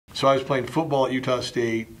So I was playing football at Utah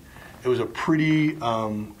State. It was a pretty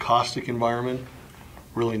caustic environment,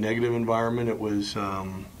 really negative environment. It was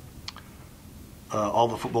all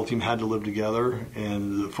the football team had to live together,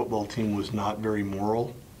 and the football team was not very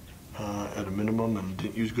moral at a minimum, and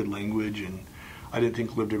didn't use good language, and I didn't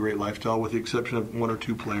think lived a great lifestyle, with the exception of one or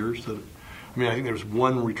two players. I think there was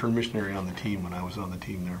one return missionary on the team when I was on the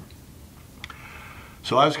team there.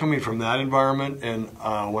 So I was coming from that environment, and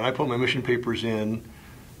when I put my mission papers in,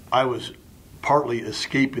 I was partly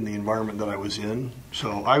escaping the environment that I was in.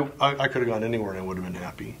 So I could have gone anywhere and I would have been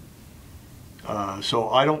happy. So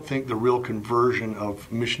I don't think the real conversion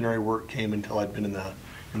of missionary work came until I'd been in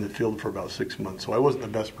the field for about 6 months. So I wasn't the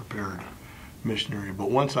best prepared missionary.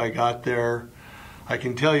 But once I got there, I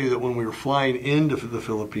can tell you that when we were flying into the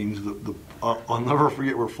Philippines, I'll never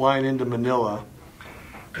forget, we're flying into Manila,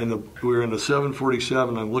 and we were in a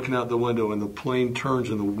 747. I'm looking out the window, and the plane turns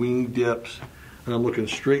and the wing dips, and I'm looking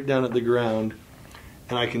straight down at the ground,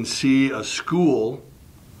 and I can see a school,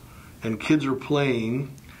 and kids are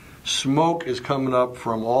playing. Smoke is coming up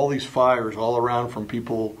from all these fires all around, from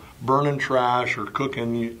people burning trash or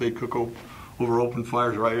cooking. They cook over open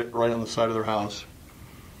fires right on the side of their house.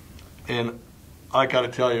 And I got to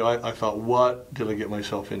tell you, I thought, what did I get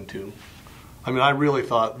myself into? I mean, I really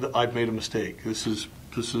thought that I've made a mistake. I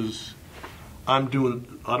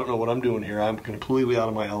don't know what I'm doing here. I'm completely out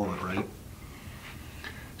of my element, right?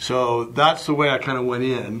 So that's the way I kind of went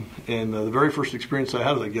in. And the very first experience I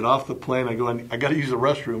had is I get off the plane, I go in, I got to use the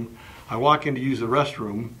restroom. I walk in to use the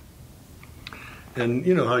restroom, and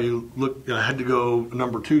you know how you look, I had to go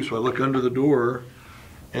number 2, so I look under the door,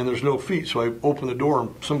 and there's no feet, so I open the door,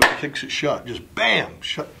 and somebody kicks it shut, just bam,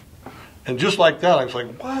 shut. And just like that, I was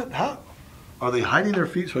like, what, how? Are they hiding their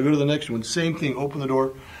feet? So I go to the next one, same thing, open the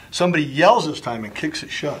door. Somebody yells this time and kicks it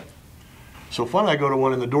shut. So finally I go to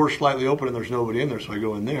one, and the door's slightly open, and there's nobody in there, so I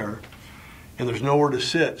go in there, and there's nowhere to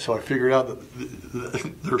sit, so I figured out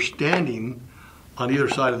that they're standing on either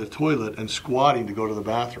side of the toilet and squatting to go to the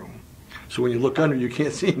bathroom. So when you look under, you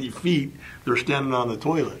can't see any feet. They're standing on the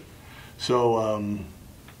toilet. So,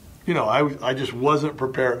 you know, I just wasn't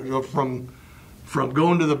prepared. You know, from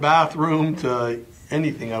going to the bathroom to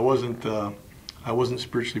anything, I wasn't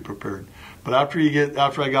spiritually prepared. But after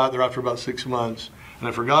I got there, after about 6 months, and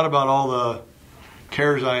I forgot about all the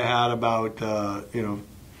cares I had about, you know,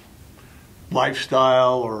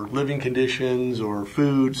 lifestyle or living conditions or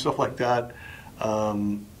food, stuff like that.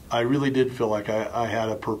 I really did feel like I had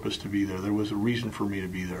a purpose to be there. There was a reason for me to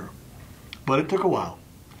be there. But it took a while.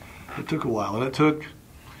 It took a while. And it took,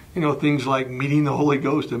 you know, things like meeting the Holy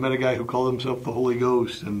Ghost. I met a guy who called himself the Holy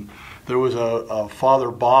Ghost. And there was a Father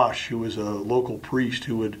Bosch, who was a local priest,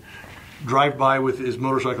 who would drive by with his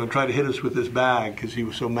motorcycle and try to hit us with his bag because he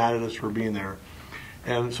was so mad at us for being there.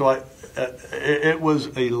 And so it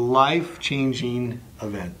was a life-changing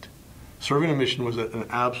event. Serving a mission was an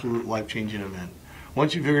absolute life-changing event.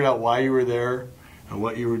 Once you figured out why you were there and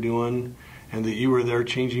what you were doing, and that you were there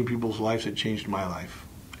changing people's lives, it changed my life.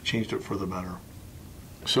 It changed it for the better.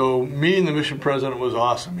 So meeting the mission president was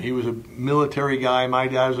awesome. He was a military guy. My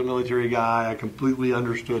dad was a military guy. I completely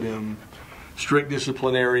understood him. Strict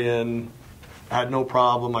disciplinarian. I had no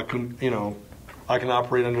problem. I couldn't, you know, I can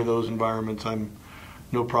operate under those environments. I'm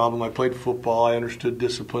no problem. I played football. I understood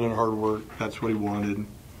discipline and hard work. That's what he wanted.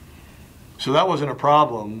 So that wasn't a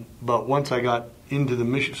problem, but once I got into the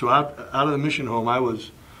mission, so out of the mission home, I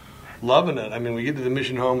was loving it. I mean, we get to the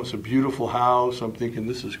mission home, it's a beautiful house. I'm thinking,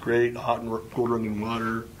 this is great, hot and cold running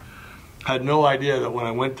water. I had no idea that when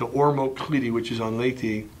I went to Ormoc Cliti, which is on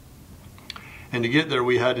Leyte, and to get there,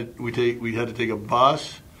 we had to take a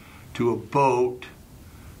bus to a boat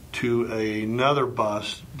to another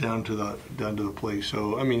bus down to the place.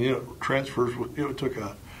 So I mean, you know, transfers. It took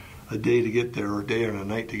a day to get there, or a day and a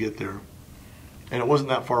night to get there. And it wasn't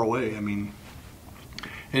that far away. I mean,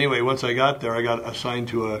 anyway, once I got there, I got assigned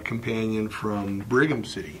to a companion from Brigham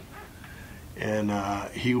City. And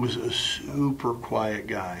he was a super quiet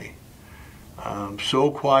guy.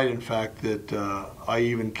 So quiet, in fact, that I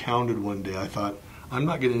even counted one day. I thought, I'm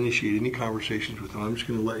not going to initiate any conversations with him. I'm just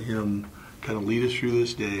going to let him kind of lead us through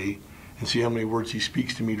this day and see how many words he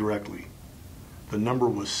speaks to me directly. The number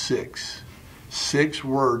was 6. 6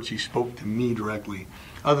 words he spoke to me directly,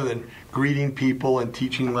 other than greeting people and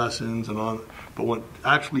teaching lessons and on. But when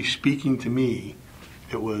actually speaking to me,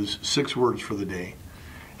 it was 6 words for the day.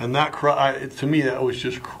 And that, to me, that was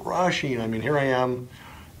just crushing. I mean, here I am.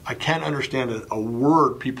 I can't understand a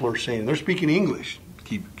word people are saying. They're speaking English,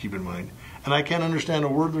 keep in mind. And I can't understand a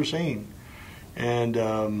word they're saying. And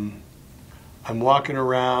I'm walking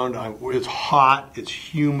around. It's hot. It's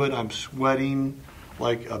humid. I'm sweating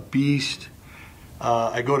like a beast.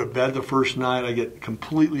 I go to bed the first night. I get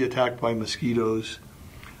completely attacked by mosquitoes.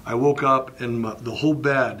 I woke up and the whole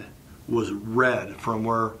bed was red from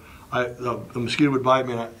where the mosquito would bite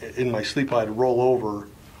me. And in my sleep, I'd roll over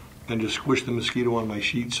and just squish the mosquito on my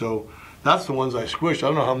sheet. So that's the ones I squished. I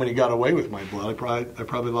don't know how many got away with my blood. I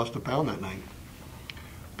probably lost a pound that night.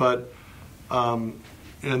 But and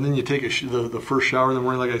then you take the first shower in the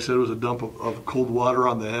morning. Like I said, it was a dump of cold water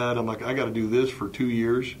on the head. I'm like, I got to do this for 2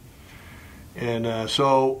 years. And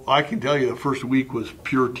so I can tell you the first week was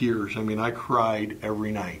pure tears. I mean, I cried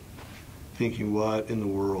every night thinking, what in the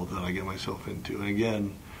world did I get myself into? And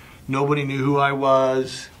again, nobody knew who I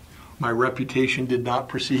was. My reputation did not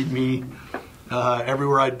precede me.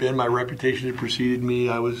 Everywhere I'd been, my reputation had preceded me.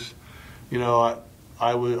 I was,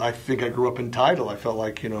 I think I grew up entitled. I felt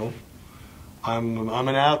like, I'm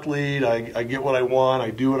an athlete. I get what I want. I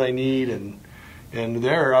do what I need. And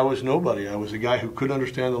there I was nobody. I was a guy who couldn't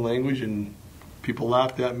understand the language, and people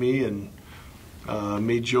laughed at me and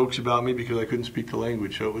made jokes about me because I couldn't speak the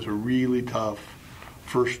language. So it was a really tough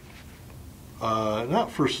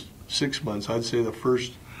not first 6 months. I'd say the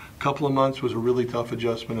first couple of months was a really tough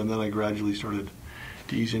adjustment, and then I gradually started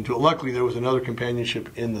to ease into it. Luckily, there was another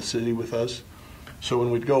companionship in the city with us. So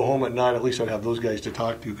when we'd go home at night, at least I'd have those guys to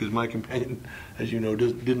talk to, because my companion, as you know,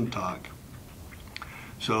 didn't talk.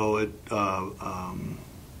 So it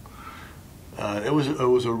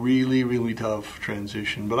was a really, really tough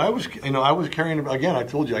transition. But I was carrying, again, I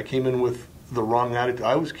told you, I came in with the wrong attitude.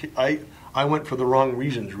 I went for the wrong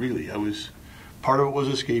reasons, really. Part of it was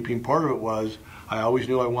escaping. Part of it was I always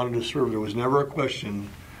knew I wanted to serve. There was never a question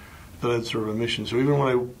that I'd serve a mission. So even when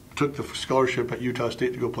I took the scholarship at Utah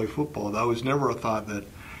State to go play football, that was never a thought that,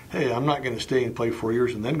 hey, I'm not going to stay and play 4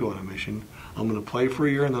 years and then go on a mission. I'm going to play for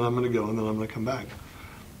a year, and then I'm going to go, and then I'm going to come back.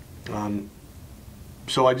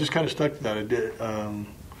 So I just kind of stuck to that.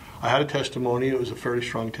 I had a testimony. It was a fairly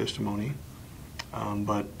strong testimony,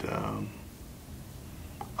 but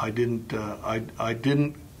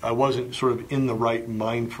I wasn't sort of in the right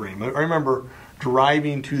mind frame. I remember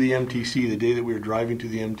driving to the MTC, the day that we were driving to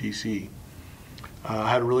the MTC. I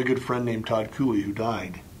had a really good friend named Todd Cooley who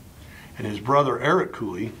died, and his brother Eric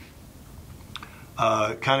Cooley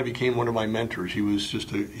kind of became one of my mentors. He was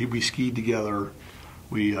we skied together.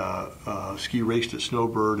 We ski raced at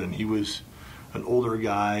Snowbird, and he was an older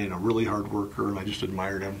guy and a really hard worker, and I just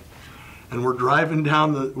admired him. And we're driving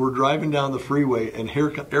down the freeway, and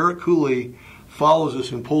Eric Cooley follows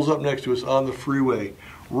us and pulls up next to us on the freeway,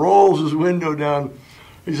 rolls his window down.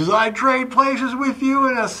 He says, "I'd trade places with you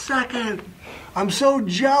in a second. I'm so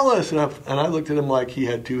jealous." And I looked at him like he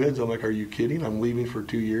had two heads. I'm like, "Are you kidding? I'm leaving for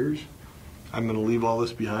 2 years. I'm going to leave all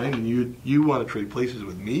this behind, and you want to trade places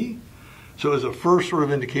with me?" So it was the first sort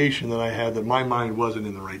of indication that I had that my mind wasn't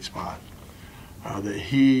in the right spot, that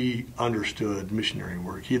he understood missionary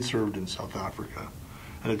work. He had served in South Africa,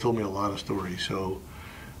 and it told me a lot of stories. So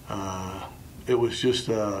it was just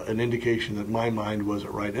an indication that my mind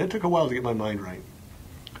wasn't right. And it took a while to get my mind right.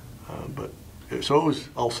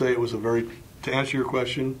 I'll say it was to answer your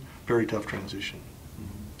question, very tough transition.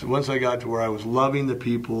 So once I got to where I was loving the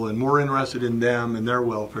people and more interested in them and their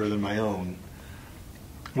welfare than my own,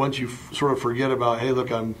 once you sort of forget about, hey, look,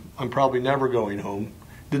 I'm probably never going home.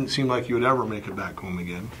 Didn't seem like you would ever make it back home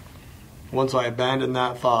again. Once I abandoned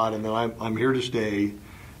that thought and then I'm here to stay,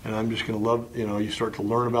 and I'm just going to love, you start to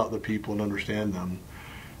learn about the people and understand them,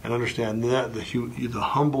 and understand that the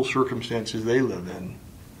humble circumstances they live in,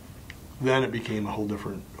 then it became a whole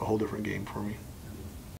different game for me.